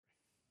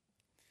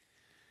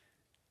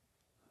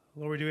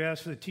Lord, we do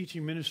ask for the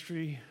teaching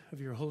ministry of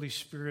your Holy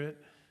Spirit.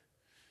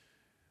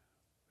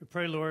 We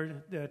pray,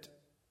 Lord, that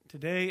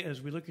today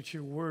as we look at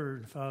your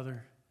word,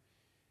 Father,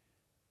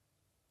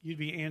 you'd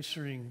be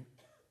answering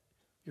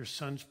your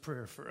Son's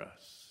prayer for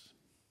us.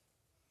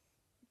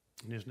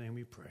 In his name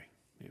we pray.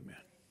 Amen.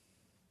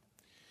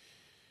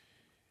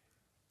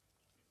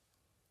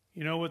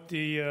 You know,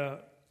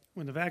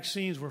 when the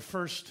vaccines were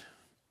first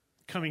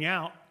coming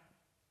out,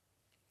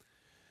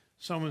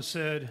 someone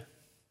said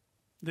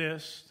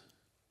this.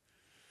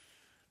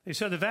 They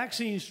said the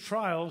vaccines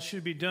trials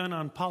should be done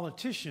on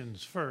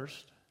politicians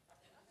first.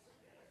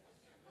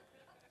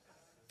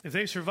 If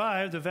they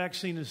survive, the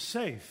vaccine is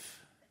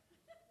safe.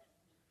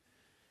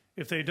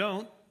 If they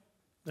don't,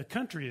 the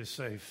country is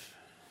safe.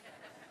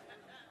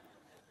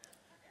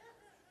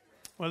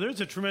 Well,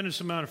 there's a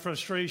tremendous amount of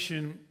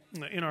frustration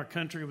in our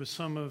country with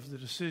some of the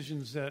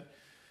decisions that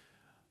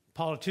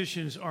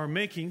politicians are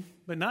making,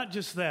 but not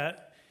just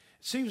that.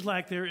 It seems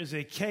like there is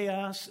a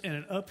chaos and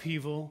an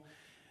upheaval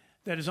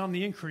that is on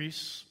the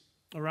increase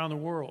around the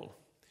world.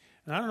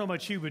 And I don't know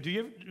about you, but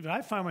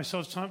I find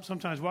myself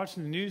sometimes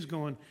watching the news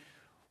going,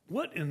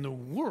 what in the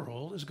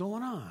world is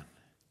going on?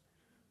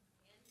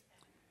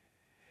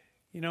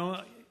 You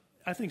know,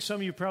 I think some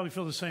of you probably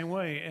feel the same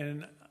way,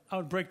 and I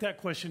would break that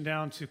question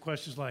down to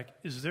questions like,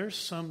 is there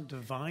some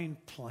divine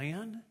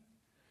plan?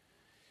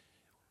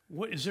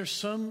 Is there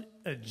some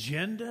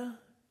agenda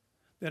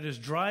that is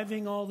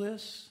driving all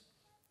this?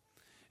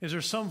 Is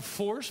there some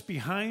force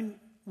behind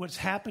what's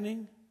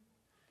happening?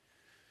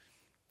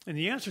 And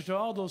the answer to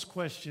all those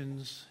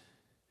questions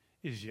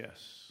is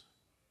yes.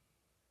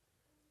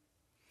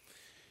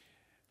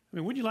 I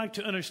mean, would you like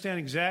to understand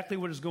exactly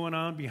what is going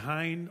on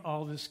behind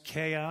all this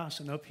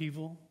chaos and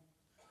upheaval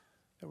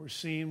that we're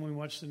seeing when we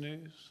watch the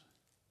news?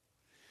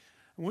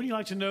 And would you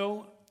like to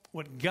know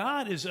what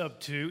God is up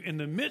to in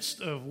the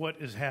midst of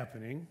what is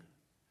happening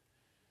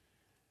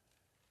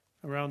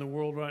around the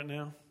world right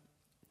now?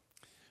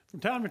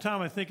 From time to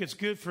time, I think it's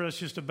good for us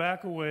just to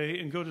back away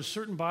and go to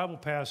certain Bible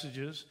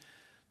passages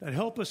that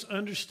help us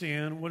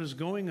understand what is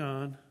going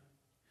on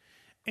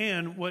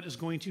and what is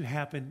going to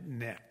happen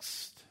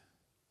next.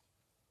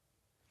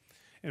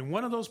 And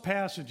one of those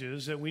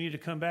passages that we need to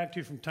come back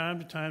to from time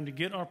to time to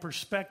get our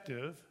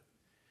perspective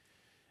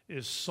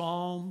is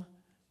Psalm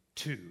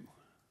 2.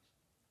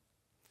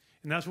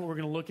 And that's what we're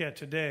going to look at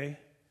today.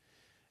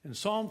 In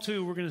Psalm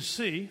 2, we're going to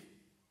see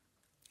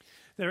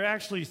there are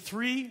actually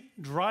three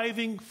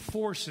driving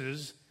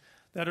forces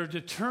that are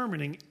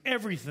determining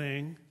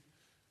everything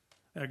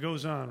that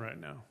goes on right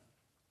now.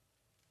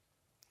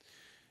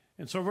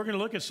 And so we're going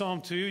to look at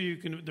Psalm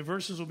 2. The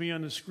verses will be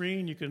on the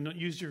screen. You can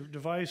use your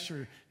device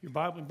or your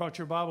Bible, brought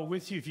your Bible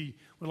with you. If you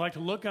would like to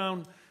look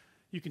on,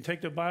 you can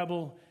take the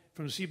Bible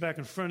from the seat back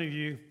in front of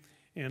you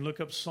and look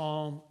up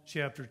Psalm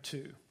chapter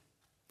 2.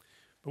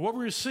 But what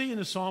we're going to see in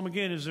the Psalm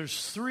again is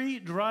there's three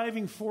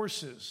driving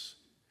forces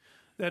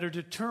that are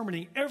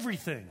determining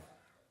everything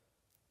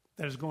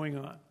that is going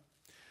on.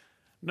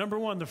 Number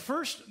one, the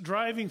first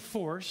driving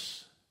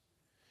force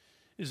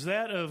is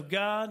that of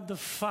God the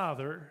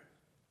Father,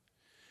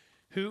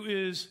 who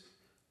is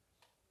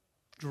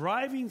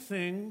driving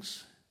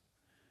things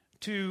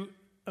to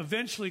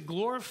eventually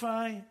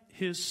glorify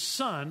his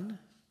Son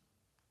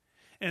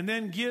and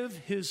then give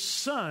his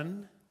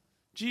Son,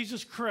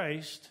 Jesus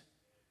Christ,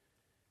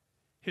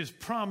 his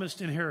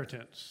promised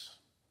inheritance.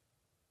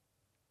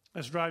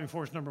 That's driving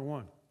force number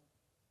one.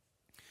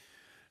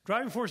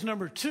 Driving force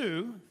number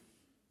two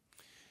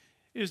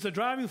is the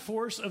driving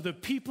force of the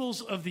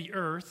peoples of the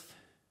earth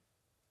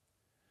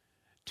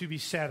to be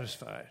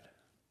satisfied.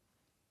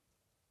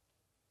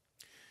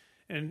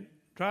 And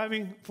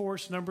driving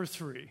force number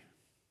three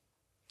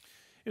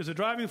is the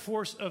driving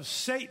force of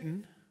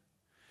Satan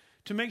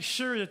to make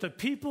sure that the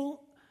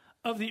people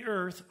of the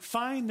earth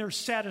find their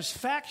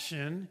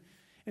satisfaction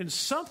in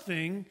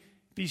something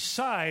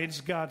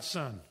besides God's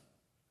Son.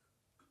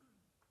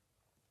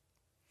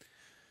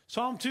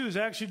 Psalm 2 is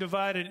actually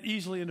divided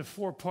easily into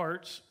 4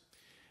 parts.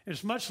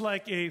 It's much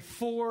like a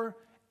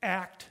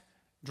 4-act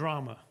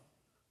drama.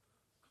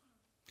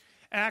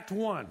 Act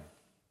 1,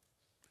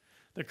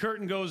 the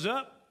curtain goes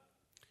up,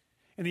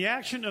 and the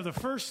action of the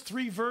first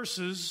 3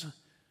 verses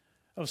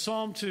of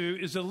Psalm 2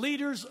 is the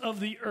leaders of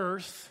the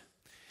earth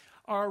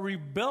are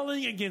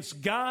rebelling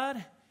against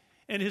God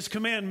and his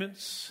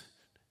commandments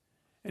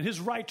and his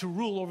right to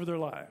rule over their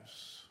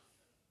lives.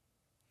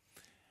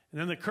 And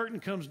then the curtain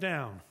comes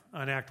down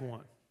on Act 1.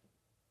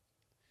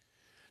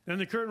 Then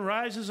the curtain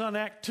rises on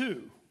Act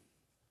 2.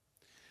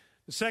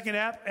 The second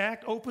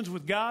act opens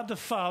with God the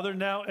Father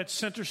now at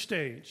center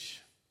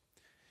stage.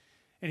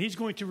 And he's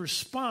going to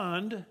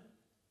respond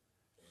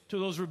to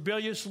those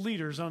rebellious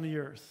leaders on the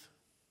earth.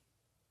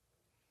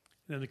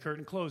 And then the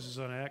curtain closes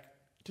on Act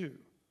 2.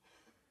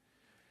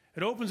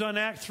 It opens on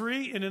Act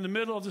 3, and in the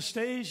middle of the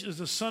stage is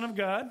the Son of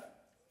God,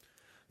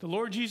 the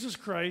Lord Jesus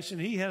Christ, and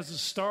he has the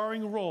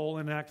starring role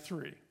in Act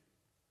 3.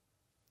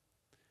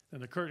 Then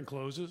the curtain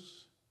closes.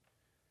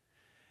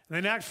 And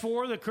then Act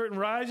 4, the curtain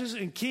rises,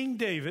 and King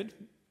David,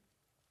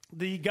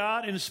 the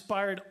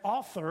God-inspired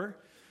author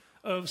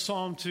of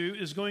Psalm 2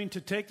 is going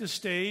to take the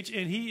stage,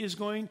 and he is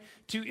going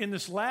to, in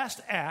this last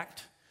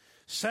act,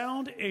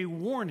 sound a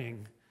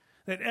warning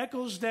that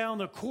echoes down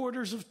the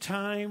quarters of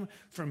time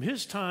from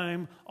his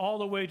time all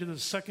the way to the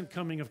second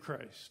coming of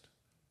Christ.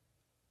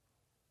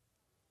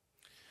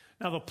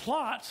 Now, the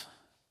plot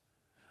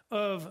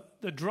of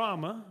the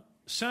drama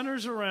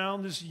centers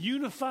around this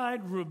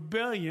unified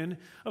rebellion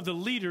of the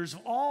leaders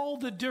of all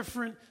the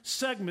different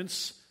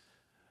segments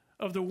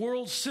of the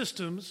world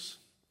systems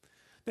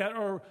that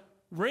are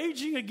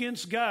raging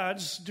against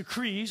God's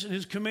decrees and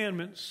his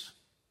commandments.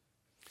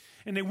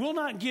 And they will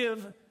not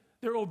give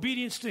their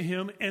obedience to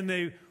him, and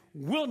they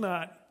will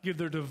not give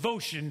their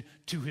devotion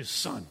to his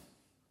Son.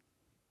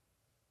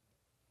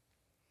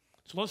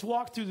 So let's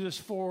walk through this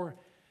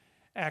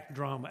 4-act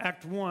drama.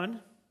 Act 1,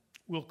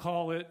 we'll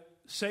call it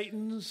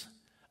Satan's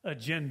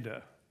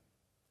agenda.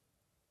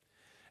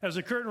 As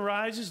the curtain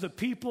rises, the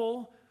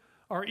people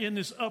are in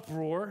this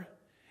uproar,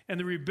 and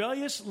the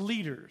rebellious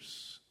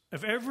leaders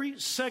of every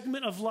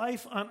segment of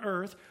life on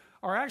earth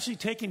are actually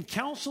taking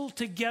counsel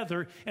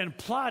together and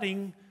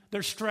plotting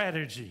their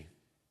strategy.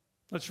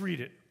 Let's read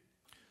it.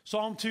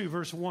 Psalm 2,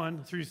 verse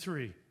 1 through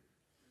 3.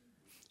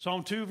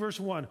 Psalm 2, verse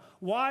 1.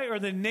 Why are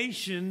the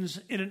nations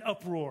in an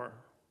uproar,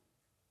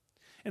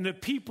 and the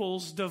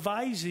peoples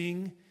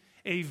devising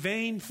a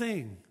vain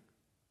thing?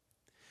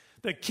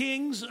 The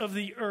kings of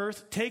the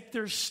earth take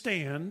their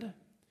stand,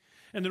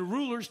 and the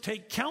rulers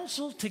take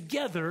counsel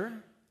together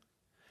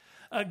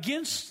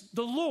against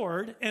the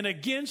Lord and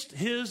against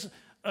his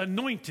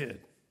anointed,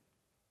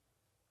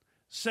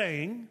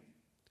 saying,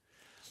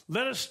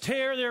 let us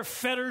tear their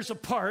fetters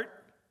apart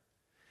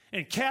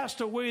and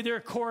cast away their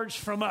cords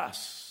from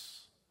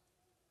us.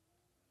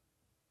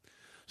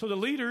 So the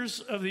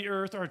leaders of the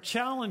earth are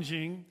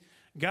challenging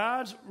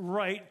God's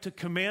right to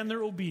command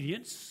their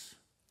obedience,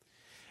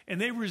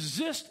 and they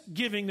resist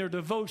giving their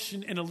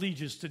devotion and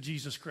allegiance to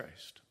Jesus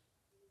Christ.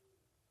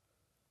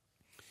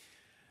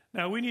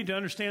 Now, we need to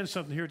understand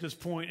something here at this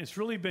point. It's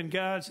really been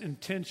God's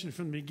intention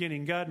from the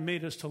beginning. God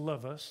made us to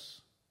love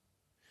us.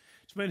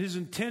 It's been his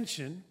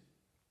intention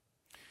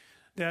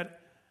that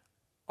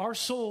our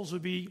souls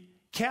would be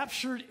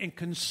captured and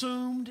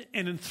consumed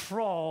and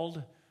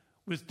enthralled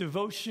with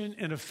devotion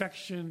and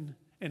affection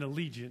and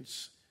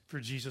allegiance for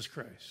Jesus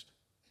Christ.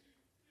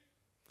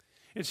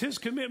 It's his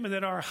commitment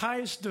that our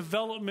highest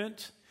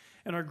development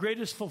and our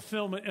greatest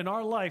fulfillment in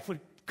our life would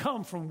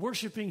come from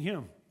worshiping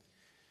him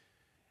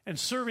and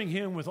serving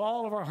him with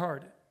all of our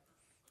heart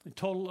in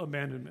total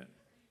abandonment.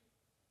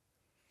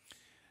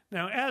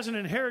 Now, as an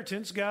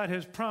inheritance, God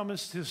has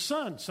promised his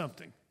Son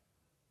something.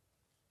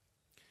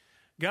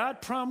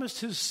 God promised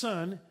his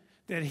Son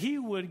that he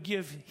would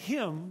give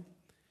him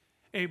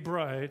a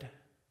bride,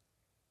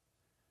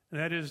 and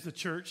that is the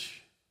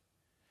church,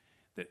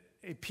 that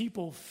a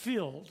people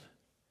filled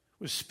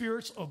with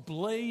spirits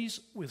ablaze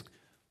with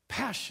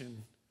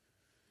passion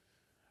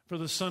for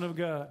the Son of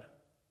God.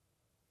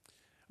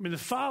 I mean, the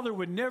Father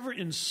would never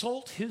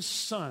insult his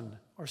Son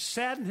or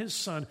sadden his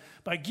Son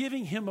by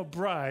giving him a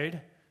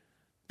bride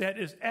that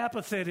is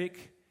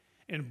apathetic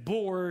and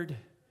bored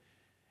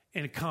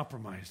and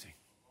compromising.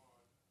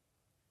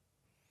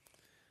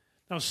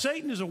 Now,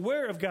 Satan is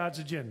aware of God's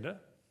agenda.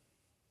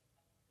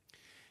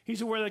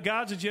 He's aware that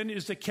God's agenda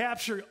is to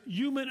capture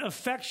human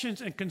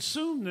affections and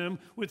consume them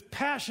with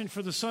passion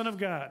for the Son of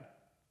God.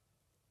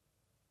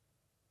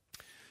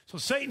 So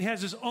Satan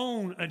has his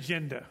own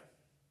agenda.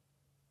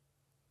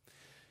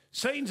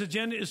 Satan's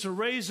agenda is to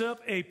raise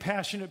up a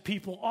passionate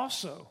people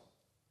also.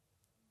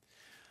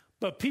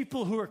 But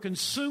people who are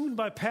consumed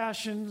by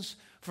passions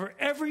for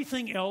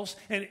everything else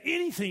and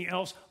anything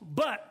else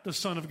but the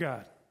Son of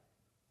God.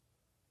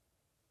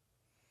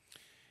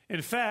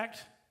 In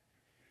fact,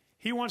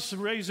 he wants to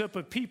raise up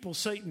a people,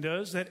 Satan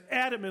does, that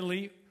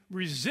adamantly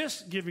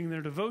resist giving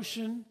their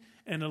devotion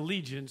and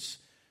allegiance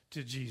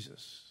to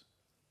Jesus.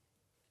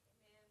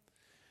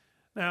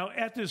 Now,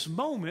 at this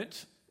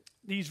moment,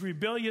 these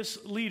rebellious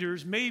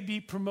leaders may be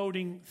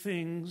promoting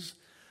things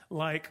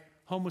like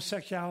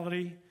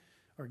homosexuality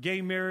or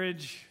gay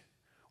marriage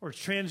or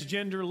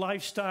transgender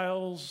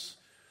lifestyles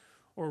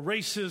or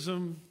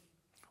racism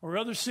or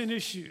other sin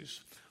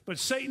issues. But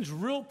Satan's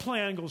real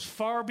plan goes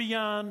far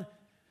beyond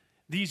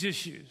these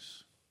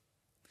issues.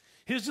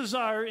 His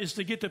desire is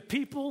to get the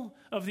people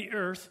of the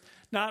earth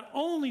not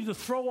only to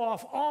throw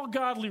off all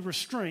godly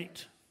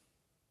restraint,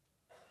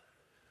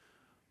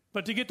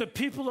 but to get the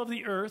people of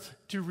the earth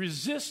to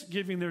resist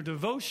giving their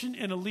devotion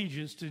and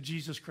allegiance to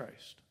Jesus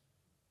Christ.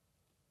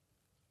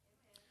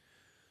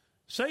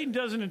 Satan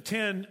doesn't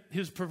intend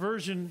his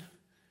perversion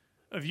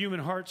of human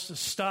hearts to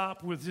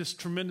stop with this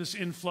tremendous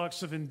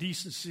influx of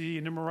indecency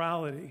and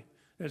immorality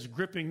that's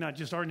gripping not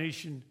just our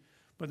nation,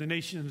 but the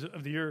nations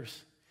of the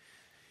earth.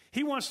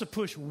 He wants to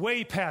push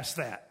way past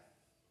that.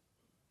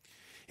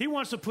 He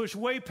wants to push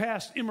way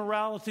past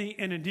immorality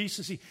and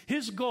indecency.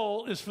 His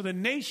goal is for the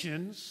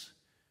nations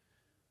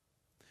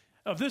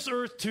of this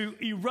earth to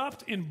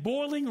erupt in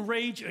boiling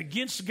rage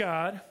against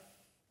God,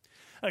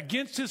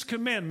 against his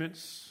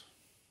commandments,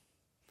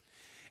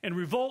 and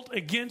revolt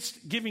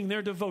against giving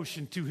their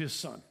devotion to his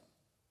Son.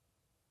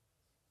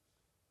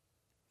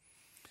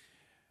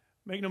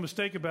 Make no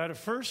mistake about it.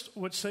 First,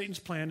 what Satan's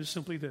plan is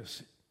simply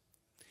this.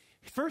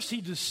 First, he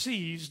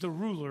deceives the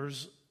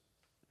rulers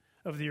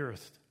of the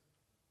earth.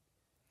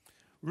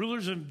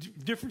 Rulers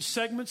of different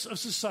segments of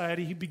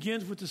society, he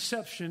begins with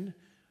deception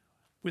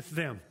with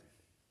them.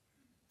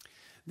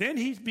 Then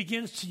he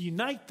begins to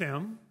unite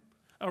them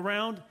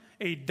around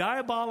a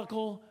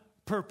diabolical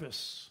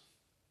purpose.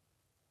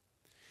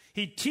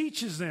 He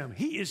teaches them,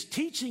 he is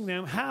teaching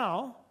them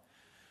how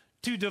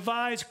to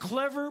devise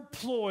clever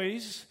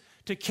ploys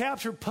to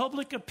capture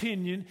public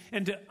opinion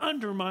and to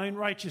undermine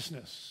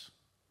righteousness.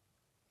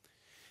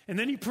 And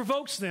then he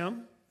provokes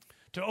them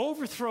to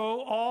overthrow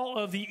all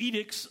of the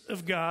edicts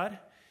of God,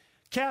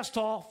 cast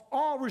off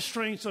all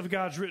restraints of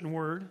God's written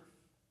word,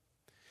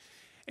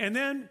 and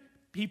then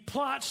he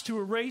plots to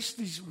erase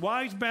these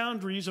wise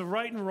boundaries of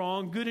right and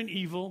wrong, good and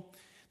evil,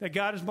 that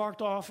God has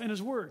marked off in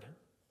his word.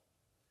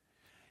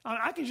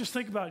 I can just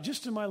think about it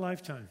just in my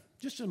lifetime.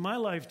 Just in my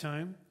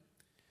lifetime,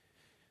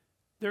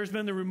 there's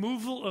been the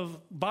removal of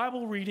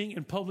Bible reading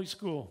in public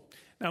school.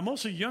 Now,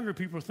 most of the younger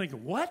people are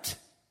thinking, what?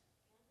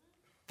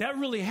 That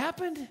really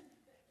happened?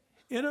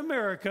 In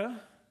America,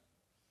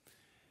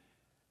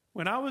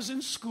 when I was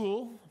in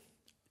school,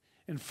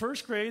 in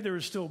first grade, there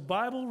was still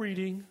Bible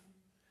reading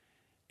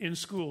in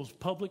schools,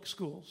 public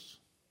schools.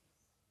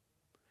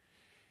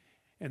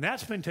 And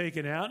that's been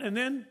taken out. And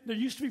then there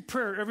used to be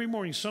prayer every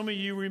morning. Some of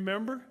you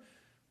remember,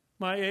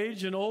 my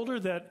age and older,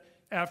 that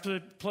after the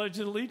Pledge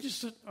of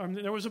Allegiance,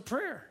 there was a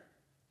prayer.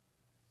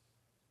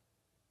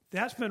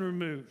 That's been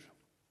removed.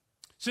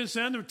 Since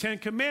then, the 10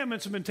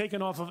 Commandments have been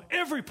taken off of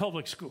every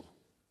public school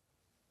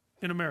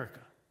in America.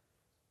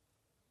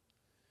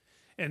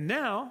 And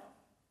now,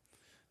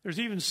 there's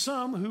even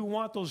some who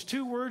want those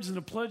 2 words in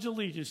the Pledge of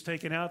Allegiance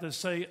taken out that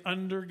say,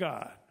 under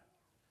God.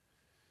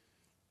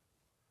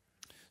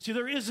 See,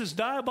 there is this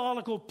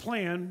diabolical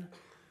plan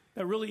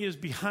that really is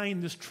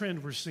behind this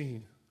trend we're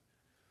seeing.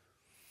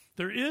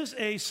 There is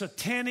a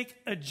satanic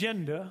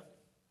agenda.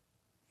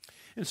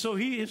 And so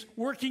he is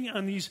working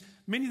on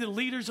many of the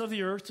leaders of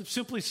the earth to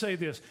simply say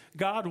this: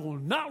 God will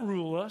not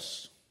rule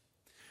us.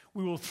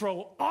 We will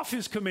throw off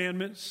his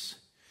commandments,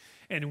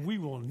 and we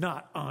will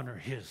not honor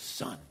his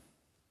son.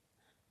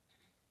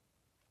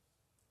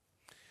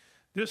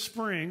 This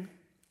spring,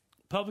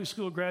 public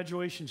school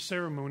graduation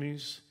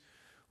ceremonies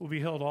will be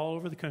held all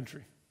over the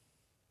country.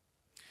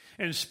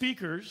 And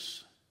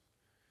speakers,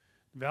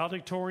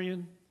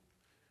 valedictorian,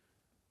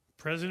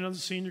 president of the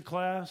senior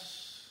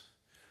class,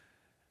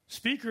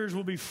 speakers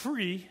will be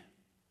free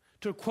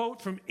to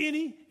quote from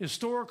any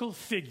historical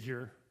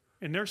figure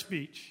in their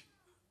speech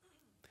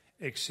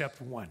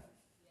except one.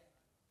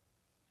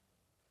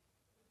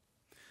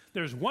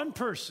 There's one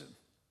person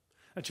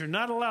that you're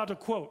not allowed to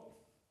quote.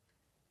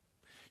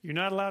 You're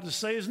not allowed to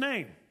say his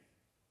name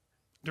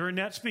during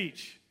that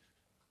speech.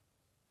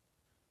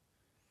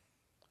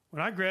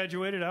 When I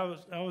graduated, I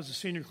was the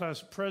senior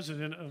class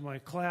president of my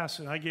class,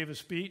 and I gave a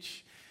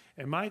speech,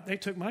 and they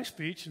took my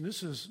speech, and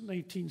this is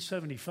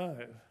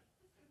 1975.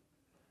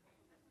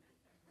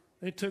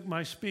 They took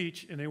my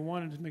speech, and they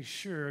wanted to make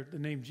sure the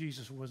name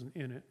Jesus wasn't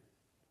in it.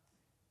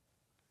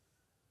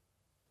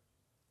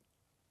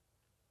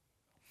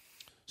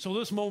 So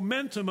this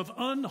momentum of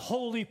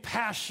unholy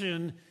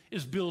passion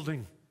is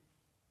building.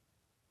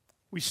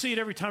 We see it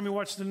every time we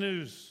watch the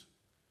news.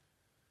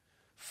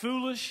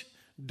 Foolish,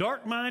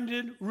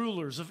 dark-minded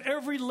rulers of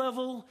every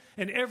level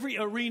and every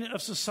arena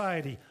of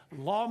society,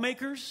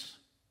 lawmakers,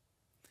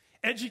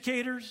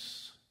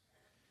 educators,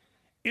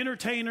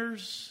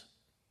 entertainers,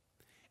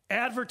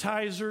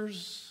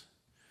 advertisers,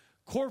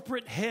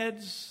 corporate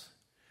heads,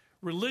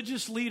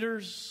 religious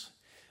leaders,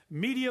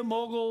 media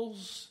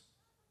moguls,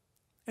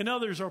 and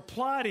others are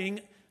plotting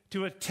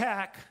to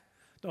attack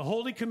the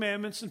holy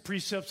commandments and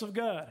precepts of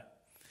God.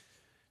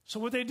 So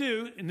what they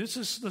do, and this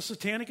is the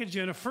satanic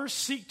agenda, first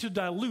seek to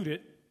dilute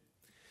it,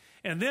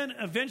 and then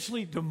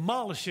eventually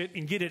demolish it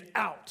and get it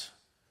out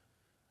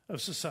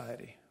of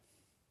society.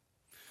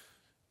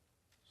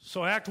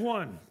 So Act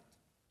 1,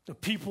 the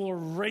people are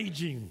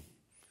raging.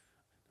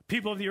 The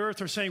people of the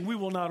earth are saying, we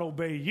will not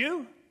obey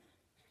you.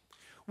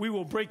 We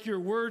will break your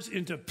words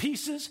into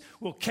pieces.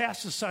 We'll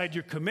cast aside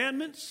your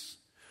commandments.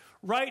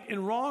 Right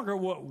and wrong are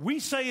what we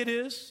say it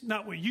is,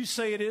 not what you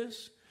say it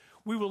is.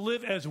 We will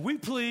live as we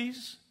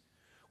please.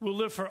 We'll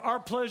live for our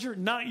pleasure,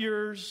 not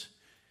yours.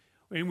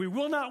 And we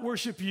will not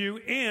worship you,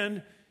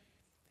 and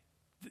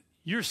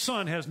your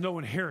son has no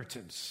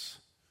inheritance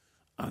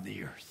on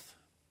the earth.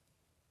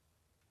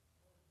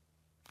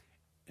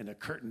 And the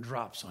curtain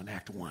drops on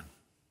Act 1.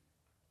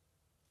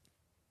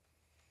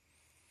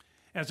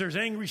 As there's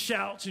angry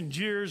shouts and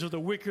jeers of the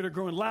wicked are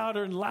growing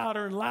louder and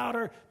louder and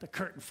louder, the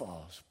curtain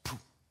falls.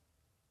 Poof.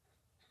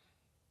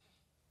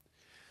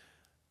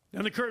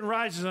 Then the curtain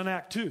rises on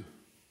Act 2.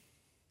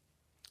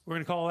 We're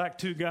going to call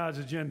Act 2 God's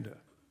agenda.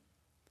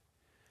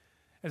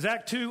 As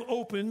Act 2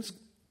 opens,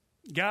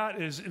 God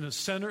is in the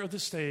center of the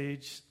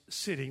stage,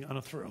 sitting on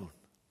a throne.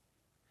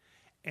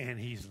 And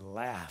he's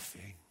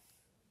laughing.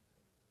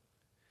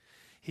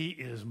 He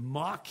is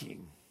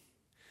mocking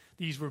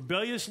these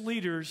rebellious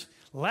leaders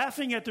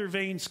laughing at their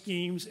vain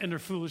schemes and their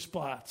foolish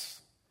plots.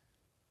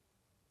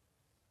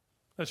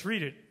 Let's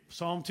read it.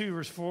 Psalm 2,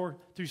 verse 4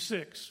 through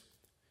 6.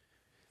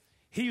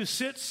 He who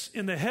sits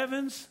in the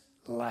heavens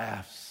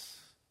laughs.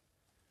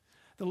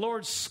 The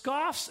Lord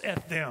scoffs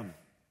at them.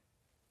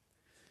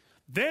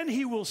 Then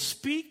he will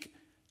speak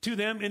to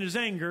them in his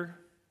anger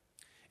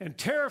and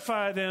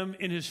terrify them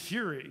in his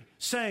fury,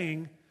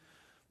 saying,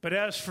 but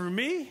as for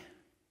me,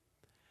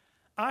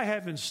 I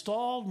have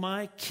installed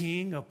my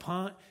king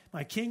upon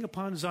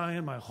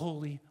Zion, my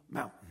holy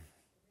mountain.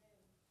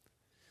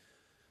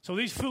 So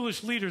these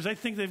foolish leaders, they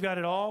think they've got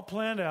it all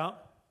planned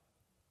out.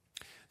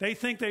 They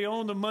think they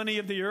own the money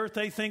of the earth.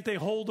 They think they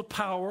hold the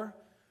power.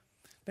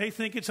 They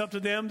think it's up to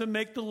them to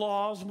make the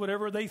laws,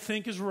 whatever they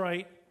think is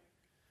right.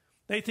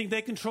 They think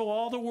they control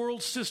all the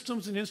world's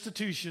systems and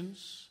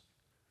institutions.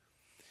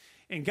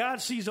 And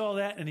God sees all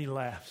that and he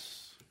laughs.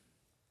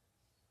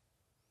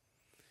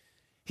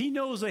 He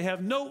knows they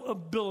have no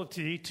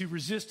ability to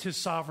resist his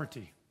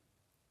sovereignty.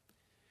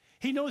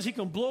 He knows he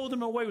can blow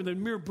them away with a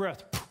mere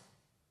breath.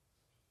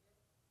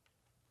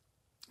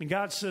 And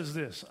God says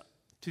this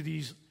to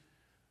these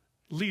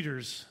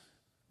leaders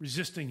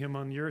resisting him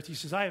on the earth. He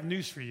says, I have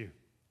news for you.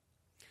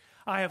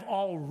 I have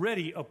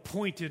already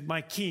appointed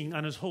my king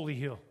on his holy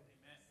hill.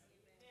 Amen.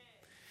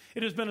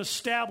 It has been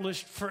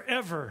established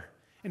forever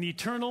in the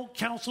eternal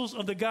counsels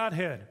of the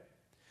Godhead.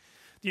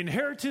 The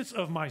inheritance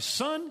of my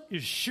son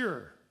is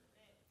sure.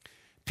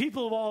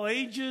 People of all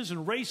ages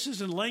and races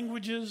and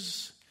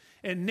languages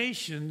and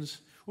nations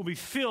will be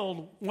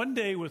filled one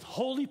day with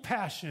holy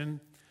passion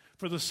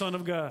for the Son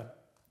of God.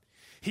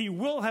 He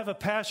will have a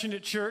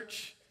passionate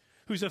church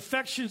whose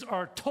affections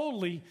are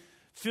totally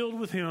filled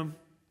with him,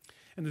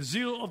 and the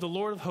zeal of the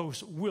Lord of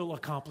hosts will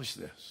accomplish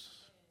this.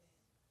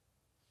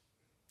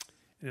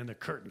 And then the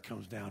curtain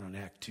comes down on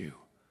Act 2.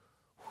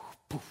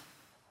 Poof.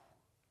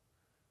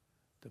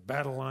 The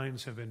battle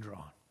lines have been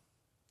drawn.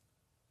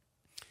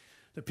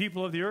 The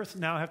people of the earth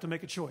now have to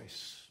make a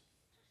choice.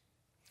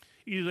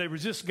 Either they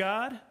resist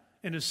God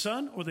and his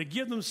Son, or they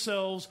give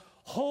themselves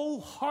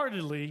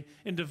wholeheartedly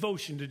in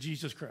devotion to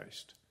Jesus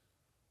Christ.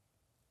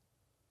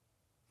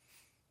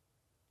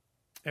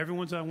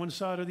 Everyone's on one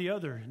side or the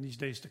other in these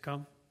days to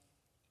come.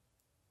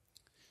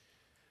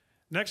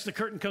 Next, the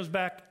curtain pulls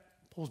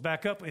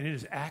back up, and it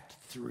is Act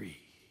 3.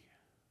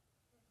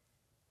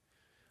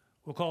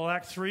 We'll call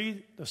Act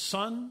 3, the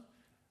Son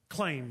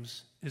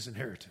claims his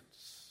inheritance.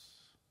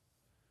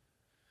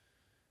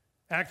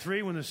 Act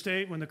 3, when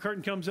the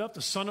curtain comes up,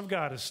 the Son of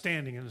God is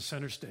standing in the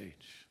center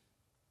stage.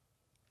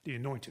 The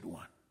Anointed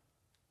One.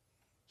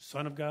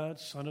 Son of God,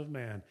 Son of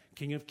Man,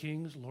 King of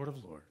Kings, Lord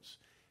of Lords.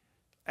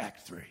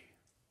 Act 3.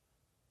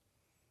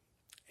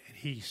 And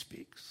he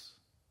speaks.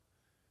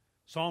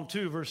 Psalm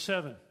 2, verse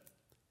 7.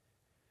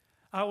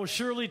 I will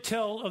surely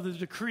tell of the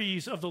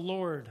decrees of the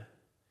Lord.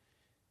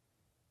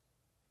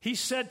 He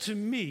said to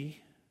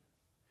me,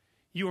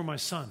 you are my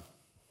son.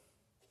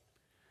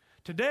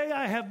 Today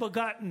I have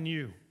begotten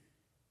you.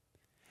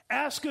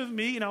 Ask of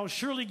me, and I will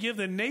surely give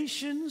the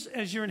nations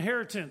as your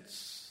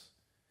inheritance,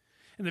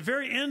 and the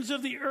very ends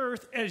of the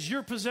earth as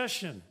your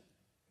possession.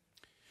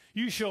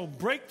 You shall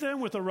break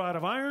them with a rod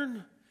of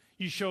iron.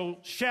 You shall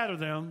shatter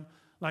them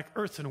like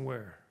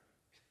earthenware.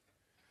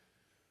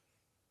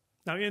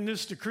 Now, in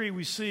this decree,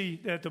 we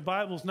see that the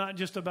Bible is not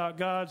just about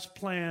God's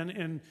plan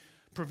and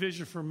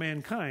provision for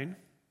mankind.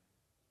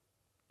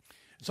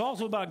 It's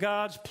also about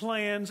God's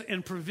plans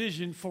and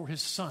provision for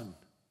his Son.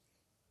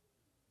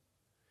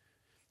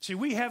 See,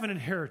 we have an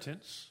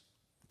inheritance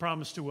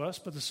promised to us,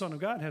 but the Son of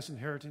God has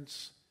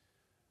inheritance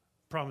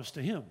promised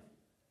to him.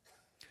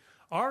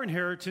 Our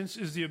inheritance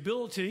is the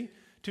ability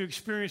to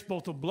experience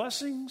both the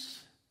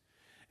blessings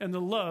and the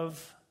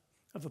love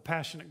of a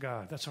passionate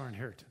God. That's our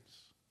inheritance.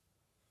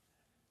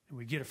 And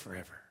we get it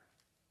forever.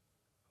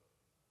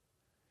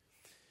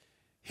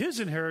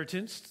 His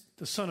inheritance,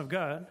 the Son of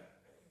God,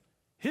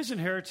 his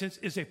inheritance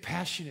is a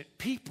passionate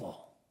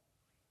people.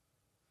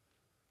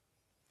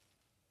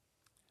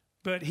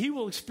 But he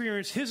will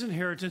experience his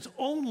inheritance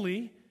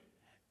only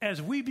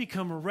as we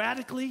become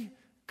radically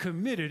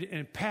committed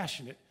and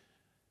passionate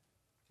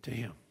to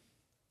him,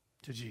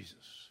 to Jesus.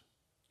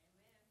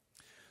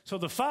 Amen. So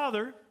the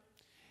Father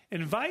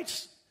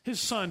invites his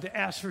Son to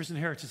ask for his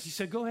inheritance. He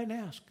said, go ahead and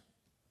ask.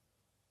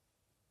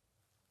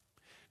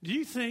 Do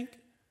you think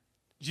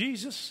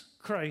Jesus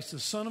Christ, the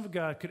Son of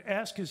God, could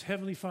ask his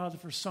Heavenly Father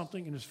for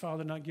something and his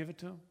Father not give it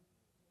to him?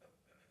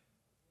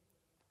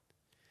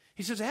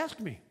 He says, ask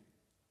me.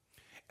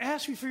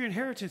 Ask me for your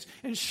inheritance.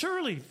 And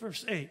surely,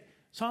 verse 8,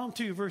 Psalm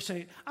 2, verse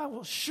 8, I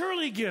will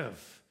surely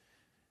give.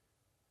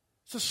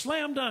 It's a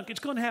slam dunk. It's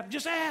going to happen.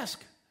 Just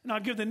ask. And I'll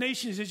give the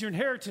nations as your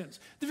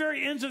inheritance. The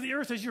very ends of the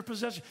earth as your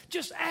possession.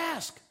 Just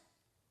ask.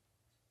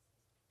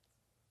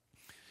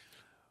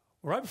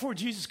 Right before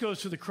Jesus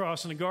goes to the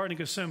cross in the Garden of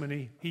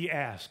Gethsemane, he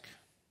asked.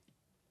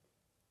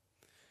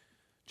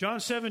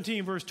 John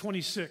 17, verse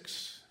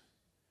 26.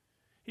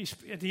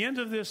 At the end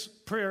of this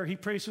prayer, he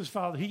prays to his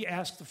Father. He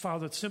asked the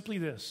Father simply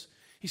this.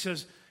 He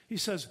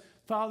says,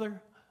 Father,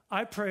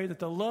 I pray that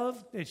the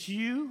love that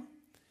you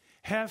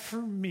have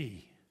for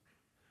me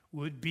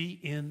would be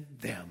in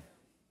them.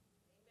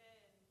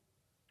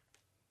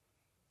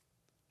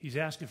 He's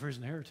asking for his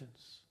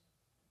inheritance.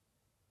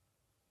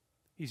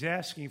 He's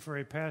asking for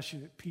a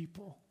passionate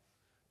people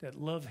that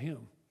love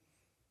him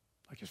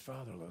like his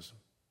Father loves him.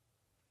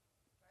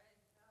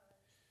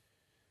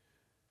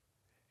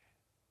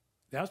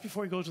 That was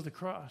before he goes to the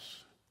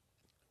cross.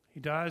 He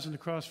dies on the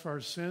cross for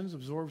our sins,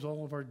 absorbs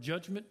all of our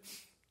judgment.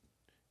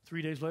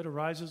 3 days later,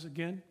 rises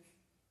again.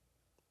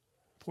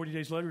 40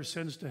 days later,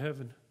 ascends to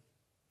heaven.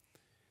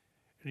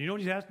 And you know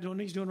what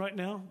he's doing right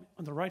now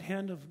on the right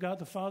hand of God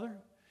the Father?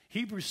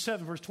 Hebrews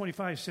 7, verse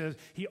 25 says,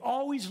 he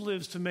always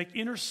lives to make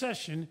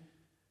intercession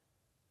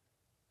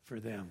for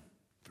them,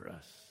 for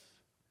us.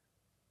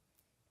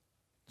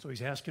 So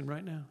he's asking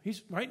right now.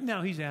 He's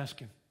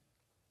asking.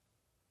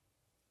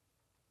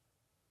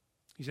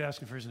 He's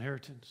asking for his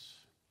inheritance.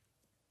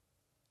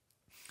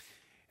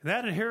 And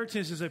that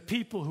inheritance is a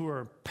people who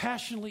are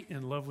passionately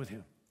in love with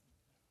him.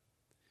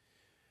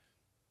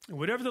 And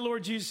whatever the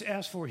Lord Jesus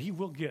asks for, he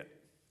will get.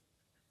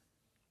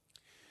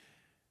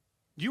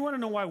 Do you want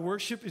to know why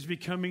worship is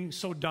becoming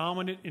so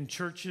dominant in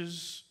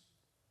churches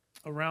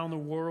around the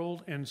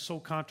world and so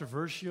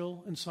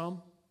controversial in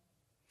some?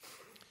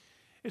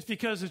 It's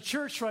because the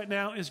church right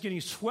now is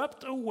getting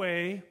swept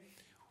away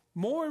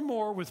more and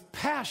more with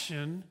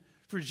passion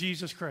for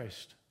Jesus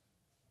Christ.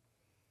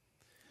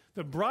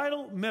 The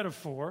bridal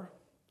metaphor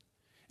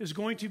is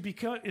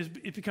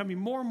becoming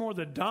more and more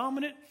the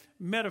dominant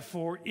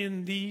metaphor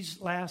in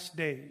these last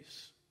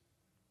days.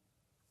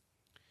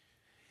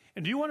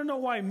 And do you want to know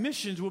why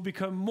missions will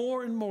become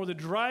more and more the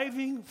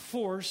driving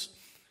force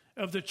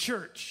of the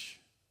church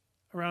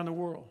around the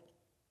world?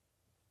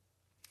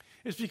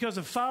 It's because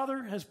the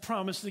Father has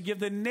promised to give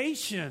the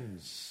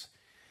nations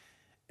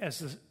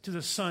to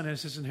the Son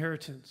as his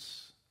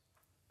inheritance.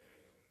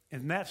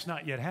 And that's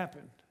not yet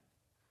happened.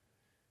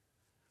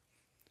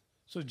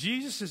 So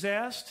Jesus has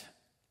asked,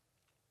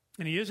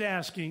 and he is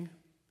asking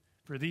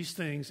for these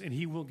things, and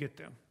he will get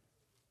them.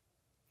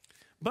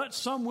 But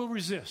some will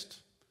resist.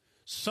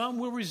 Some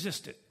will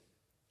resist it.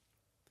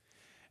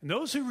 And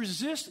those who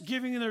resist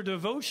giving their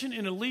devotion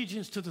and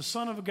allegiance to the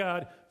Son of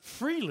God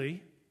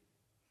freely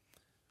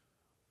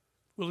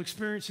will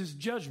experience his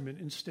judgment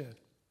instead.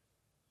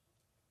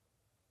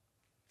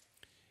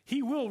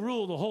 He will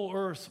rule the whole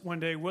earth one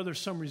day, whether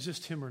some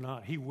resist him or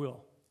not. He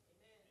will.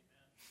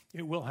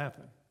 It will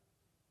happen.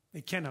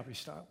 It cannot be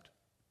stopped.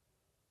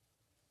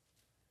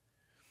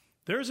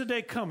 There's a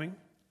day coming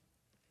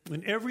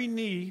when every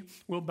knee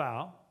will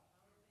bow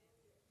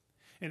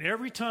and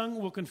every tongue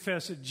will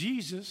confess that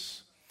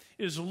Jesus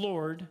is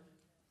Lord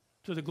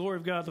to the glory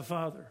of God the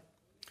Father.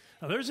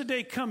 Now, there's a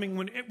day coming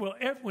when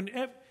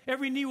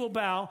every knee will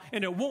bow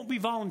and it won't be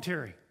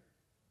voluntary.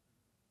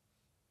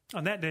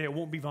 On that day, it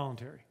won't be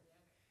voluntary.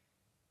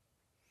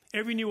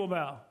 Every knee will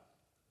bow.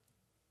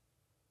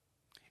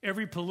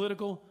 Every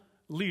political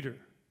leader.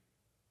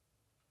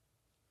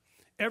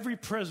 Every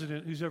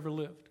president who's ever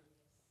lived.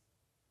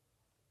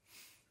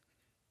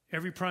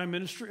 Every prime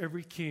minister,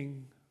 every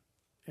king,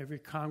 every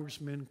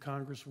congressman,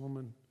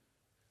 congresswoman,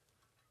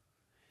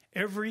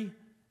 every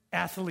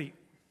athlete,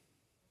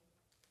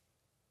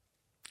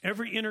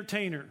 every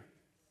entertainer,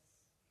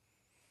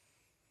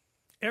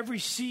 every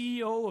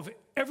CEO of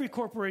every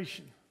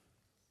corporation,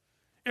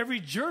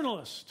 every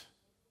journalist,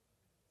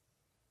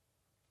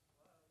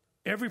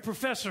 every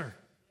professor,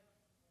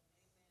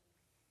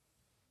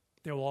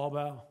 they will all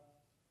bow.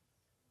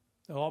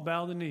 They'll all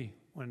bow the knee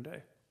one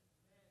day.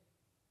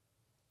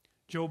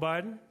 Joe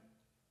Biden,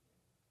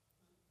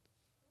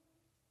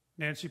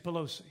 Nancy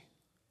Pelosi,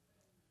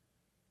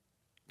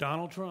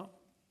 Donald Trump,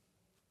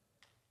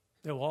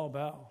 they'll all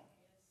bow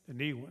the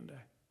knee one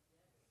day.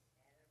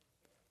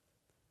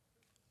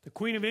 The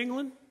Queen of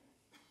England,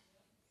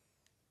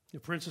 the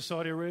Prince of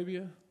Saudi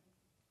Arabia,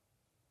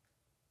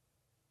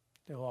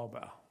 they'll all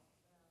bow.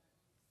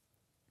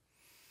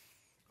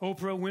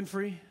 Oprah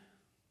Winfrey,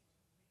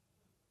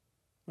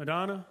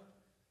 Madonna,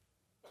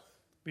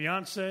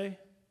 Beyonce,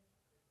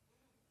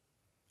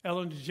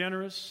 Ellen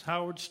DeGeneres,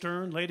 Howard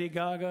Stern, Lady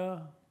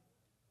Gaga,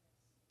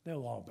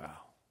 they'll all bow.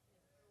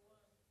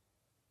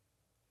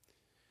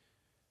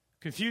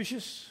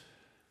 Confucius,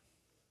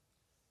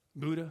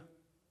 Buddha,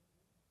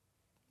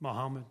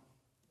 Muhammad,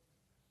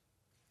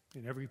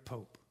 and every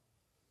pope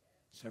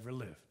that's ever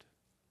lived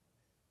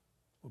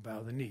will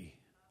bow the knee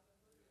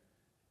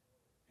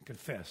and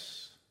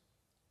confess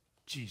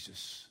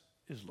Jesus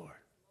is Lord.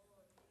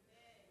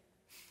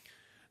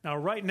 Now,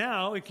 right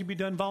now, it can be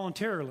done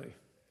voluntarily.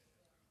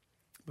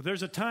 But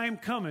there's a time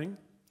coming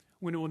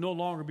when it will no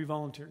longer be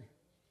voluntary.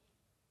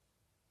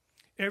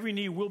 Every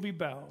knee will be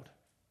bowed.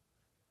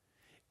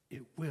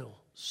 It will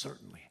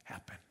certainly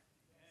happen.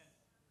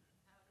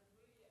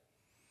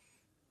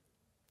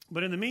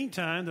 But in the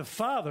meantime, the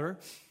Father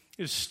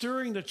is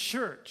stirring the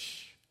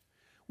church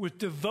with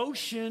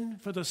devotion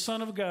for the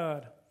Son of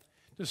God.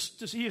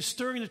 He is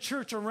stirring the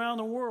church around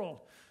the world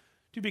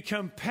to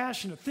become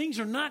passionate. Things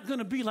are not going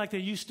to be like they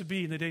used to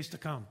be in the days to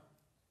come.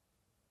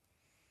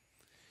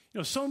 You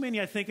know, so many,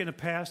 I think, in the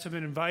past have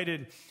been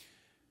invited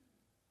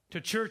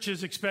to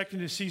churches expecting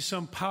to see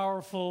some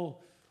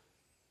powerful,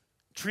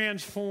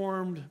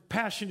 transformed,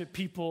 passionate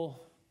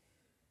people.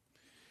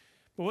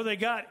 But when they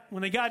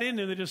got in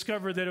there, they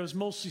discovered that it was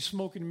mostly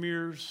smoke and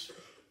mirrors.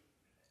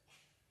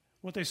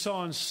 What they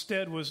saw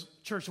instead was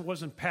a church that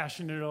wasn't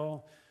passionate at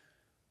all.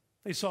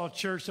 They saw a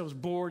church that was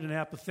bored and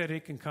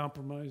apathetic and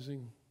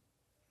compromising.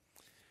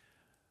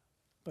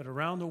 But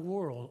around the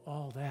world,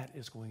 all that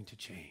is going to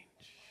change.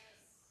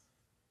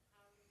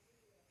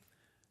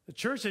 The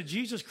church that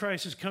Jesus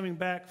Christ is coming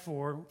back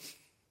for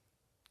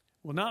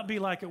will not be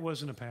like it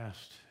was in the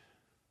past.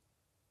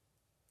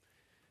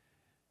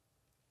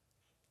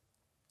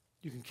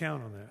 You can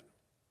count on that.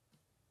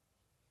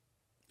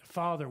 The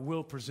Father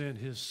will present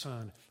his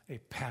Son a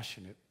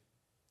passionate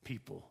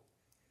people,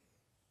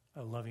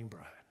 a loving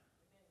bride.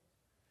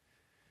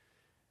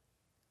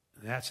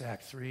 And that's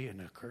Act 3, and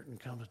the curtain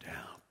comes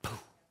down.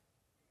 Poof.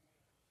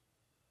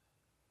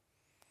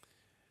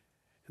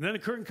 And then the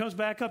curtain comes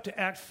back up to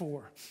Act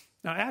 4.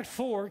 Now, Act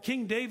 4,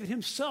 King David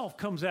himself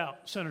comes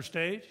out center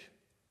stage.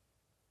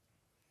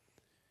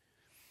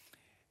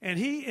 And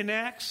he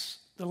enacts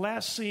the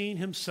last scene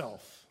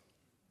himself.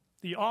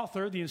 The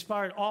author, the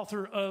inspired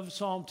author of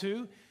Psalm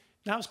 2,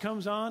 now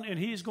comes on and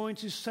he's going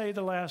to say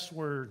the last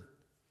word.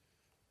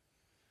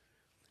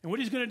 And what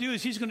he's going to do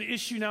is he's going to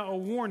issue now a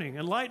warning.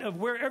 In light of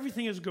where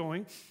everything is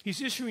going,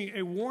 he's issuing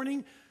a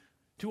warning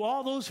to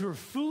all those who are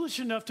foolish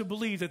enough to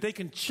believe that they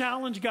can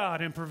challenge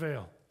God and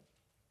prevail.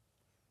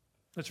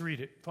 Let's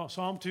read it.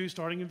 Psalm 2,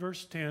 starting in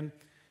verse 10.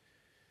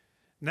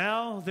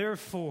 Now,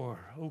 therefore,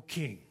 O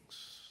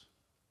kings,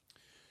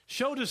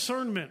 show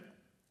discernment.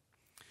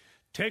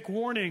 Take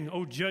warning,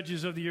 O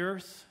judges of the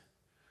earth.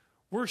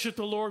 Worship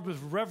the Lord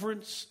with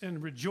reverence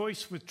and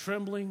rejoice with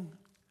trembling.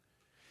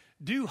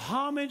 Do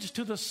homage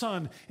to the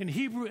Son. In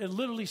Hebrew, it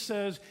literally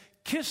says,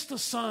 kiss the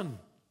Son,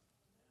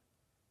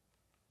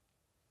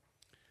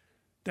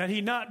 that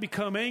he not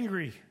become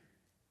angry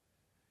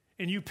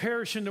and you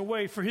perish in the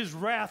way, for his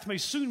wrath may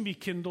soon be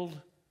kindled.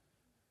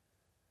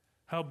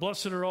 How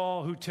blessed are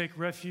all who take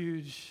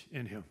refuge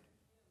in him.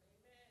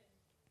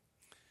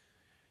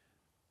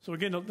 So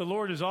again, the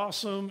Lord is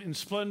awesome in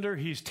splendor.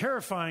 He's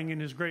terrifying in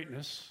his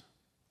greatness.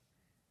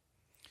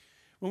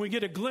 When we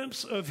get a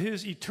glimpse of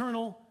his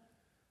eternal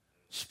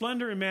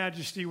splendor and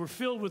majesty, we're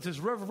filled with his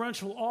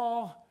reverential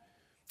awe,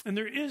 and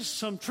there is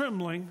some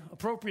trembling,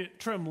 appropriate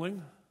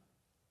trembling,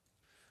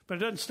 but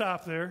it doesn't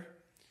stop there.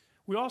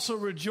 We also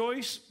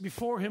rejoice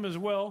before him as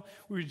well.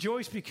 We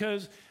rejoice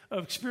because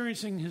of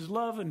experiencing his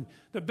love and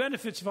the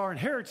benefits of our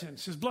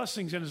inheritance, his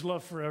blessings and his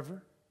love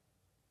forever.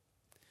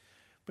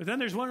 But then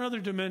there's one other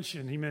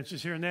dimension he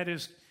mentions here, and that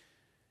is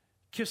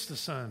kiss the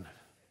Son.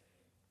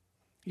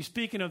 He's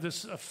speaking of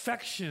this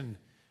affection,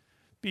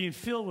 being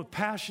filled with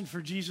passion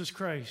for Jesus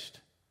Christ.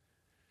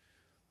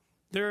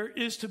 There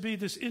is to be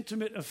this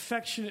intimate,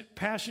 affectionate,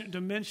 passionate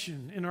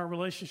dimension in our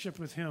relationship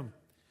with him.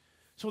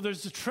 So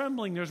there's the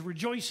trembling, there's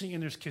rejoicing,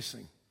 and there's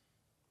kissing.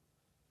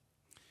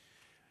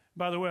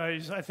 By the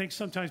way, I think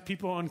sometimes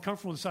people are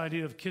uncomfortable with this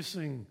idea of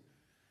kissing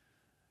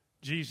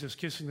Jesus,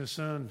 kissing the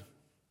Son.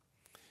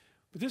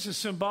 But this is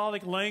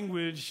symbolic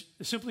language.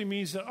 It simply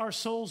means that our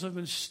souls have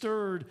been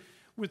stirred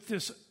with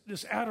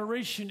this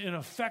adoration and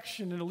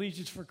affection and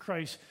allegiance for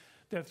Christ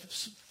that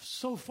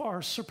so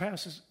far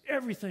surpasses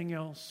everything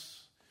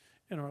else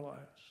in our lives.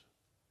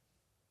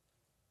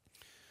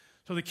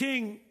 So the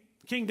King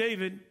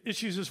David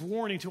issues this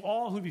warning to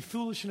all who be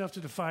foolish enough to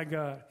defy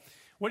God.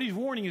 What he's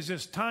warning is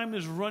this: time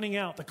is running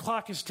out. The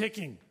clock is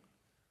ticking.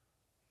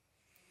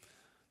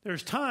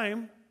 There's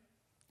time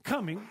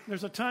coming.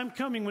 There's a time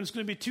coming when it's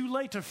going to be too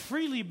late to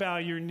freely bow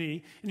your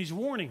knee, and he's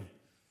warning.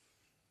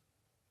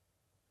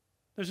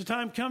 There's a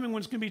time coming when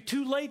it's going to be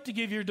too late to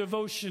give your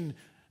devotion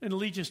and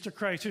allegiance to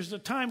Christ. There's a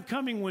time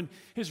coming when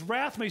his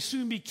wrath may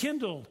soon be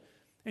kindled,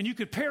 and you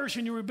could perish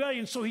in your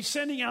rebellion. So he's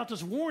sending out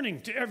this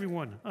warning to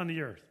everyone on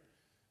the earth.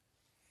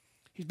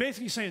 He's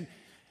basically saying,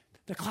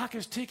 the clock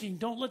is ticking.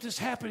 Don't let this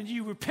happen to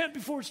you. Repent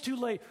before it's too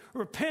late.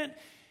 Repent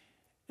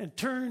and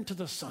turn to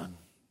the Son.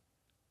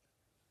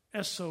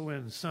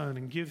 S-O-N, Son,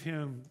 and give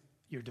him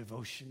your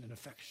devotion and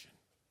affection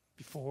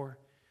before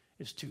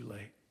it's too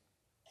late.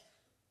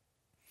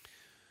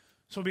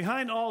 So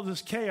behind all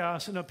this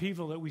chaos and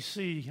upheaval that we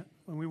see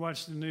when we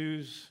watch the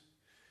news,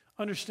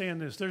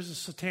 understand this: there's a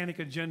satanic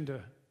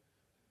agenda.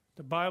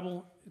 The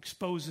Bible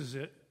exposes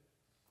it.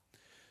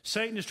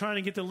 Satan is trying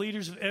to get the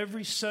leaders of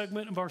every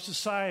segment of our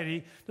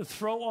society to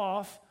throw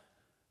off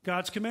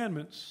God's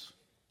commandments.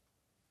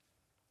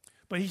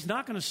 But he's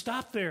not going to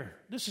stop there.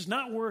 This is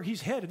not where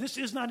he's headed. This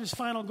is not his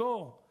final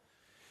goal.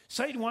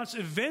 Satan wants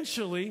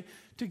eventually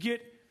to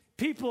get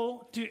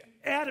people to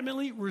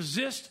adamantly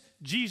resist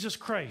Jesus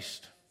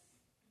Christ.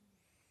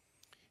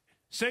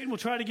 Satan will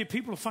try to get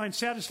people to find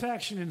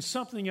satisfaction in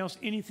something else,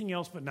 anything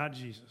else, but not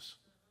Jesus.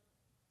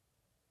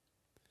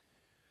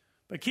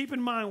 But keep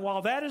in mind,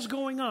 while that is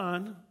going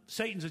on,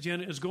 Satan's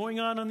agenda is going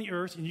on the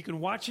earth, and you can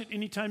watch it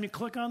anytime you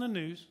click on the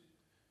news.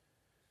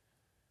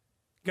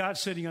 God's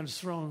sitting on his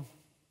throne,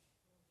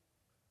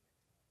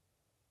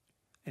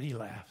 and he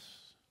laughs.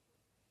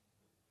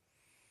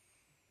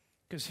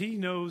 because he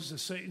knows that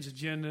Satan's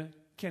agenda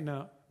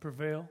cannot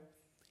prevail.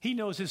 He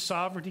knows his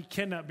sovereignty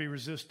cannot be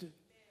resisted.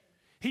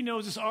 He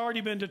knows it's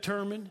already been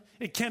determined.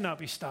 It cannot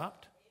be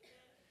stopped.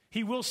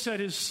 He will set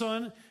his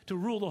son to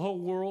rule the whole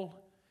world,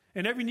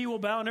 and every knee will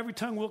bow and every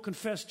tongue will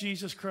confess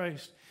Jesus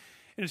Christ.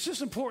 And it's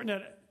just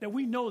important that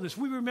we know this,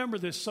 we remember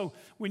this. So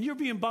when you're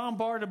being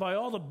bombarded by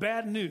all the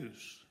bad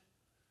news,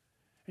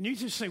 and you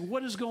just say,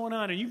 what is going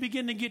on? And you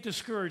begin to get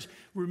discouraged,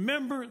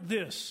 remember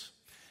this.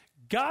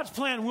 God's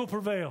plan will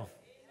prevail.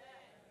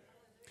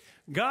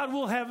 God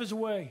will have his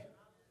way.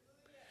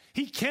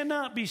 He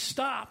cannot be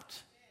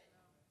stopped.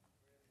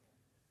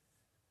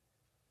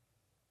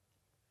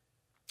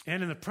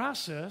 And in the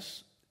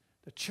process,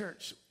 the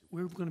church,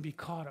 we're going to be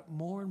caught up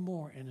more and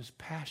more in his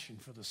passion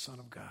for the Son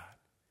of God.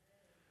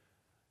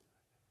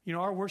 You know,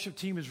 our worship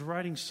team is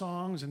writing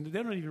songs, and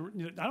I don't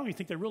even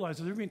think they realize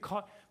that they're being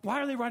caught.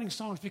 Why are they writing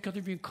songs? Because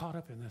they're being caught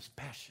up in this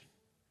passion.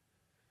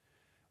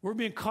 We're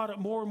being caught up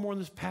more and more in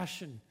this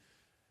passion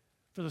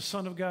for the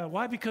Son of God.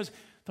 Why? Because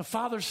the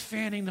Father's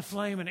fanning the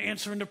flame and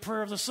answering the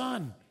prayer of the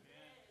Son.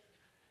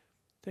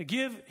 To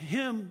give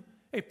him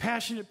a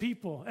passionate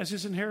people as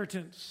his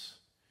inheritance.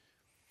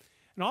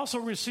 And also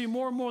we're going to see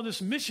more and more of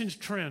this missions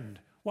trend.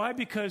 Why?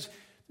 Because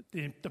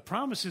the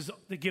promise is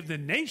to give the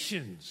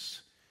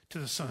nations to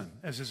the Son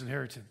as his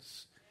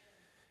inheritance.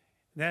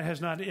 That has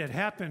not yet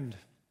happened.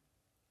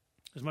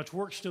 There's much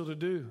work still to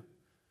do.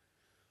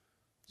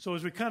 So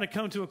as we kind of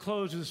come to a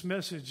close of this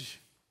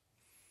message,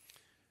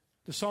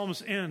 the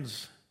psalmist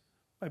ends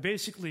by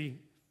basically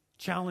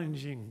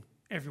challenging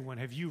everyone.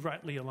 Have you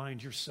rightly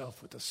aligned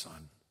yourself with the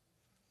Son?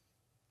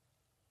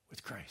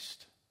 With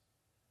Christ?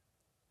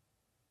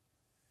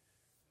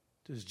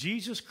 Does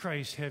Jesus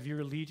Christ have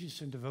your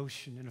allegiance and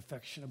devotion and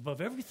affection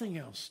above everything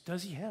else?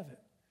 Does he have it?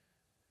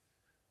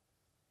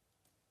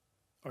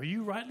 Are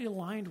you rightly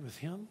aligned with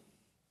him?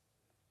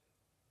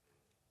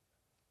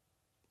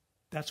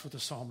 That's what the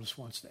psalmist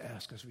wants to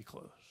ask as we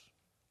close.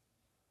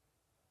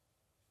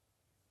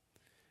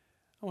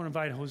 I want to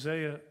invite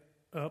Hosea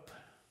up.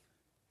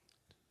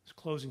 His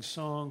closing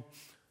song.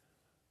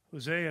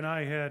 Hosea and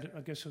I had,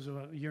 I guess it was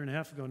about a year and a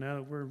half ago now,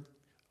 that we're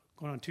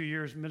going on 2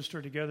 years,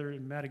 ministered together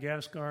in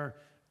Madagascar,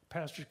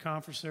 pastor's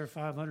conference there,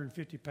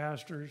 550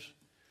 pastors.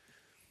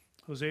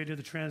 Hosea did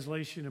the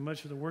translation and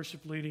much of the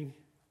worship leading.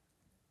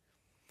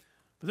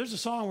 But there's a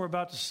song we're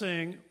about to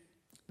sing.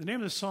 The name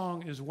of the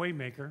song is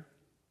Waymaker.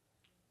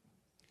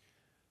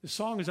 The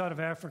song is out of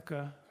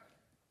Africa.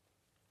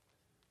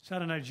 It's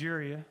out of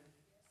Nigeria.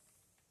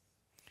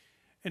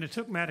 And it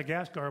took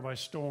Madagascar by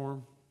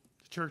storm,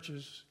 the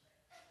churches.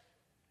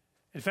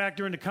 In fact,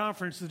 during the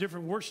conference, the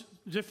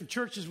different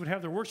churches would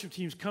have their worship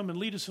teams come and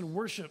lead us in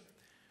worship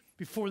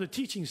before the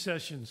teaching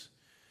sessions.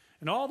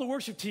 And all the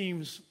worship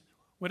teams,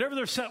 whatever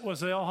their set was,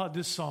 they all had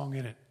this song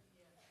in it.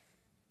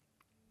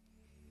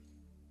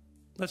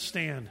 Let's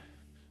stand.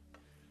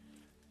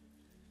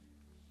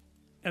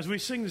 As we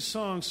sing this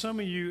song, some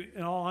of you,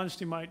 in all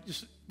honesty,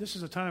 this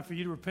is a time for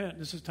you to repent.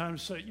 This is a time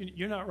to say,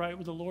 you're not right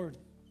with the Lord.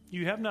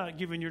 You have not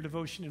given your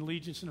devotion and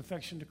allegiance and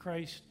affection to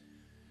Christ.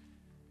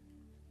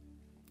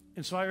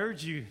 And so I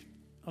urge you,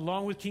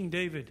 along with King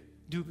David,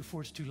 do it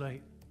before it's too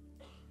late.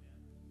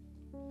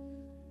 And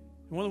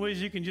one of the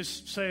ways you can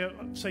just say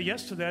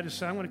yes to that is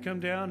say, I'm going to come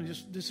down and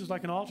this is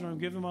like an altar. I'm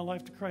giving my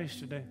life to Christ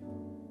today.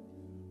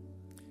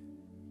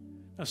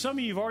 Now, some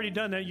of you have already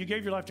done that. You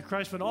gave your life to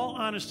Christ, but in all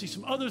honesty,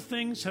 some other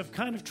things have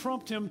kind of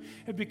trumped him,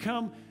 have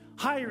become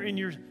higher in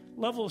your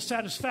level of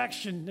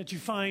satisfaction that you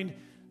find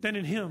than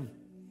in him.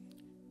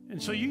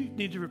 And so you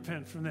need to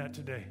repent from that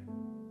today.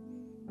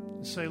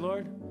 And say,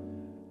 Lord,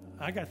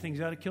 I got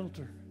things out of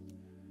kilter,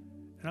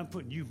 and I'm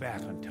putting you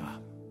back on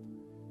top.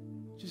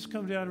 Just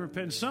come down and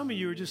repent. And some of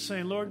you are just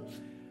saying, Lord,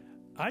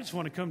 I just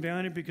want to come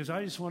down here because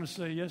I just want to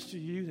say yes to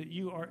you, that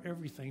you are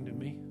everything to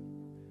me.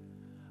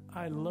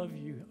 I love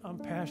you. I'm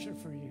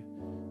passionate for you.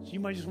 So you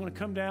might just want to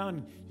come down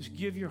and just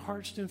give your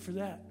hearts to him for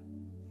that.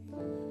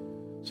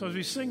 So as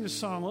we sing this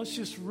song, let's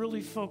just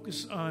really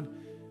focus on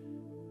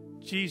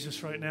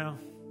Jesus right now.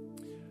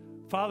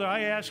 Father,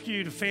 I ask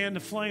you to fan the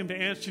flame to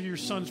answer your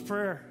son's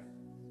prayer.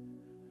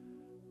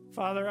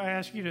 Father, I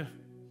ask you to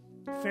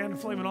fan the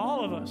flame in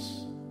all of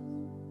us.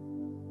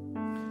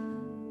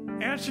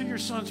 Answer your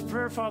son's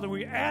prayer, Father.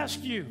 We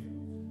ask you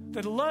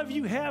that the love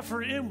you have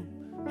for him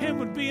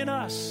would be in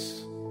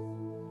us.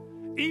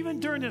 Even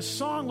during this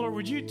song, Lord,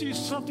 would you do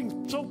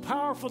something so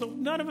powerful that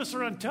none of us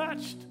are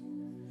untouched?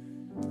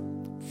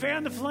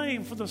 Fan the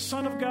flame for the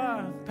Son of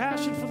God,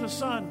 passion for the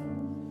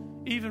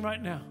Son, even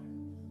right now.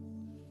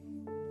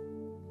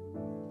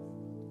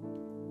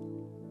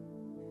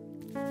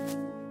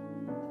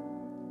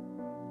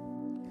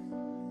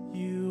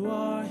 You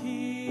are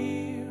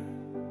here,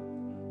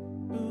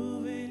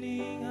 moving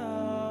in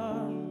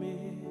our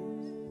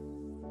midst.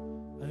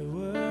 I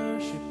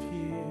worship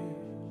you.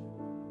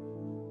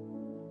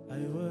 I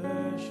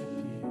worship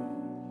you.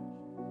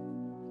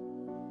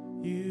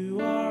 You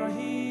are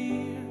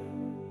here,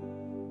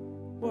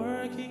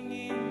 working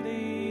in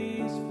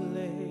this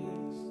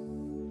place.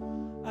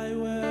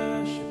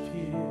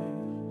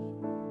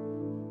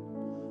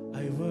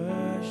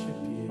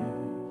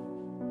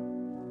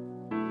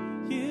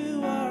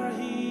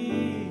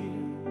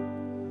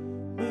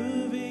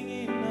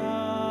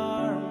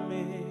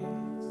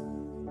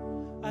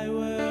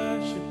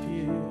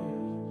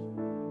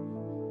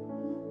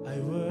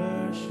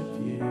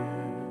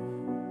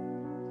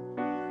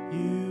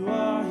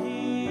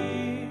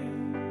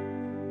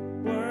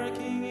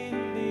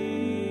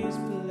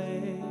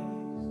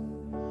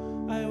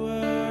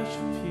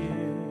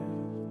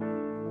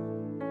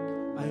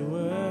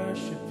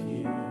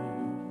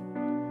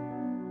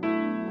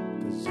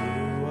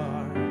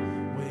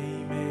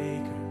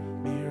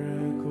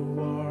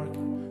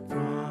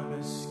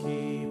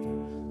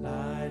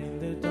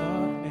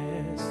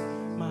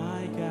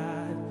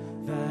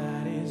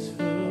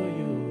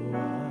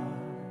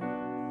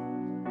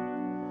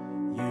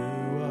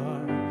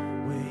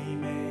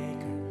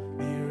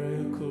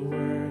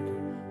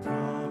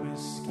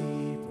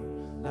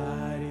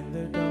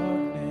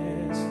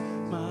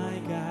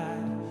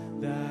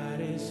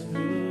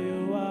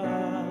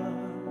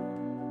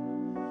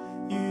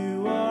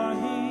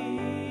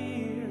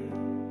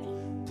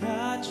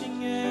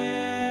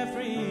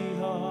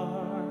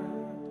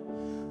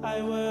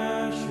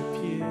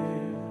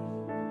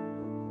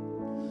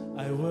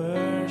 I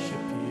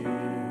worship you.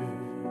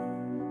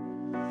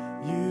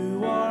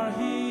 You are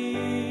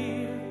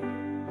here,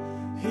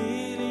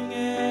 healing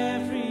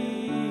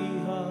every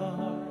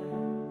heart.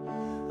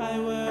 I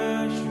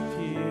worship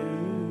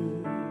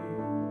you.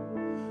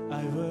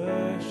 I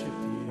worship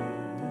you.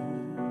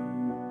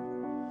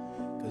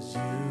 'Cause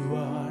you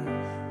are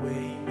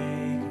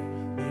waymaker,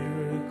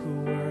 miracle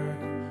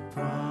worker,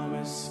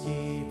 promise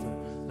keeper,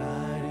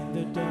 light in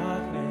the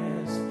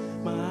darkness.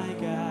 My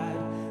God,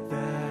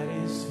 that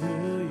is who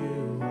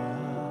you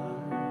are.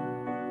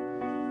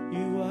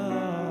 You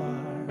are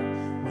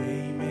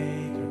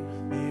waymaker,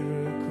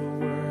 miracle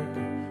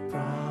worker,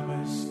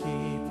 promise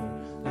keeper,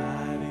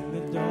 light in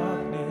the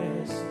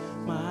darkness.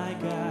 My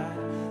God,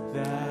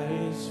 that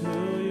is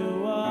who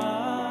you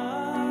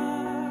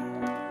are.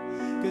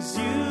 'Cause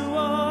you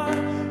are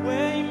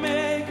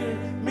waymaker,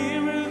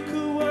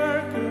 miracle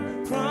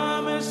worker,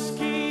 promise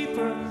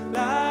keeper,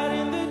 light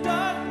in the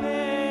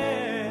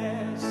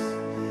darkness.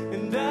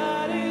 And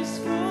that is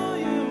who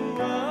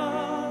you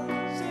are.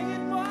 Sing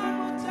it one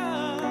more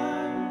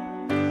time.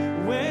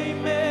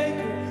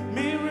 Waymaker,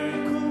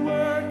 miracle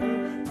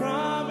worker,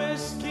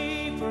 promise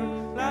keeper,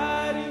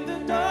 light in the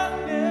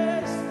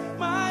darkness.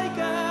 My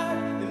God,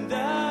 and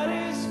that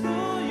is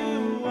who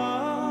you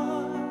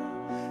are.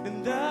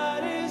 And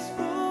that is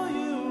who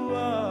you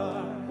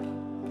are.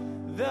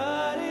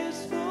 That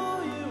is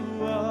who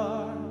you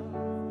are.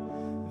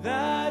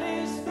 That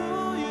is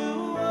who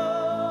you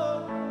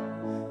are.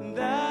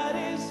 That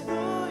is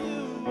who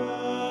you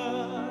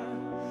are.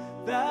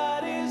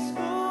 That is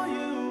who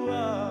you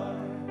are.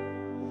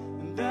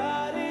 And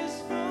that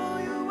is who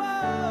you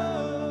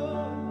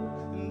are.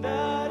 And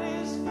that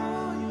is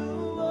who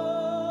you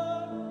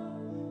are.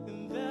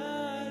 And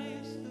that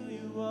is who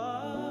you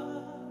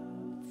are.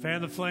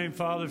 Fan the flame,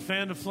 Father.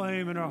 Fan the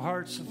flame in our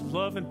hearts of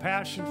love and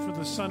passion for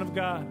the Son of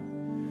God.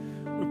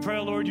 We pray,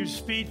 Lord, you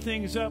speed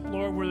things up,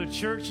 Lord, where the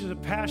church is a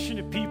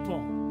passionate people.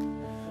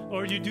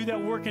 Lord, you do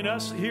that work in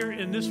us here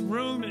in this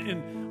room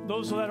and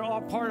those that are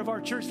all part of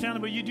our church family,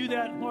 but you do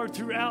that, Lord,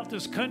 throughout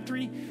this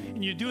country,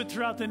 and you do it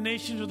throughout the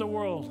nations of the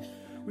world.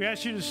 We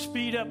ask you to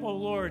speed up, oh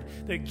Lord,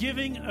 the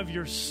giving of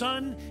your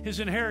Son, his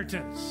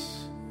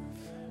inheritance.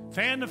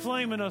 Fan the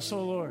flame in us,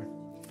 oh Lord.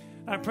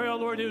 I pray, oh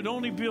Lord, it would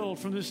only build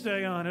from this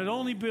day on. It would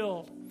only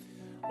build.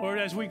 Lord,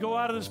 as we go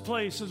out of this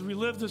place, as we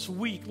live this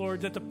week,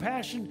 Lord, that the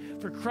passion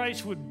for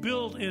Christ would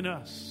build in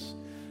us,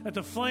 that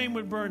the flame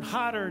would burn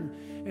hotter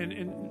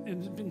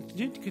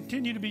and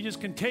continue to be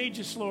just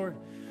contagious, Lord,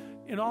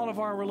 in all of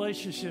our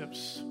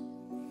relationships.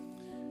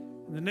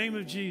 In the name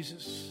of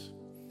Jesus.